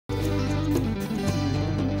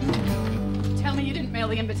mail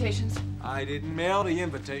the invitations? I didn't mail the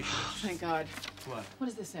invitations. Oh, thank God. What? What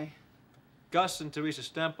does this say? Gus and Teresa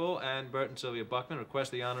Stemple and Bert and Sylvia Buckman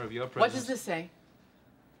request the honor of your presence. What does this say?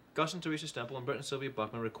 Gus and Teresa Stemple and Bert and Sylvia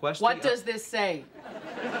Buckman request What does this say?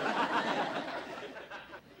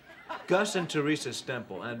 Gus and Teresa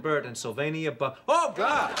Stemple and Bert and Sylvania Buck. Oh,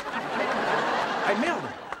 God! I mailed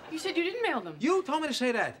them. You said you didn't mail them. You told me to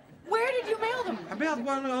say that. Where did you mail them? I mailed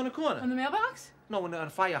one on the corner. On the mailbox? No, on a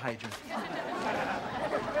fire hydrant.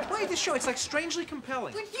 Wait, this show, it's like strangely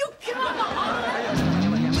compelling. Would you come on?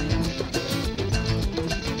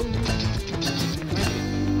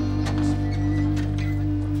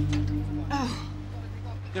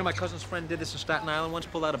 You know, my cousin's friend did this in Staten Island once,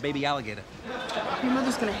 pulled out a baby alligator. Your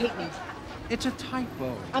mother's gonna hate me. It's a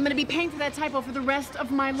typo. I'm gonna be paying for that typo for the rest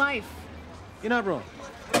of my life. You're not wrong.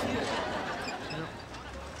 You know,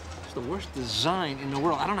 it's the worst design in the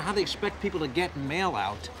world. I don't know how they expect people to get mail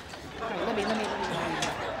out. All right, let me.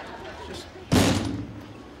 Just...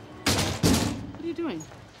 What are you doing?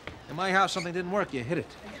 In my house, something didn't work. You hit it.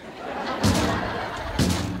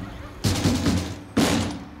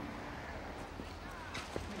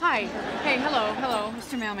 Hi. Hey, hello,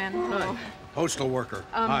 Mr. Mailman. Hello. Postal worker.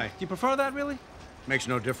 Hi. Do you prefer that, really? Makes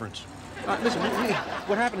no difference. Listen,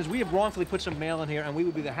 what happened is we have wrongfully put some mail in here, and we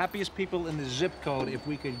would be the happiest people in the zip code if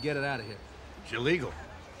we could get it out of here. It's illegal.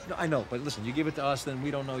 No, I know, but listen, you give it to us, then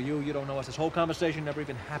we don't know you, you don't know us. This whole conversation never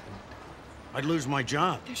even happened. I'd lose my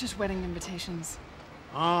job. They're just wedding invitations.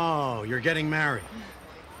 Oh, you're getting married.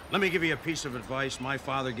 Let me give you a piece of advice my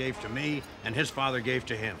father gave to me and his father gave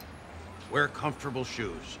to him. Wear comfortable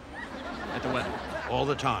shoes. At the wedding. All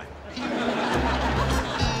the time.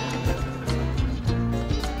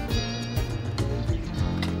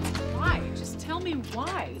 Why? Just tell me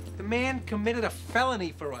why. The man committed a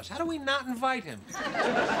felony for us. How do we not invite him?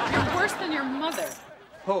 You're worse than your mother.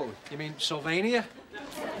 Who? You mean Sylvania?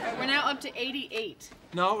 We're now up to 88.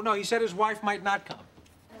 No, he said his wife might not come.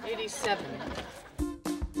 87.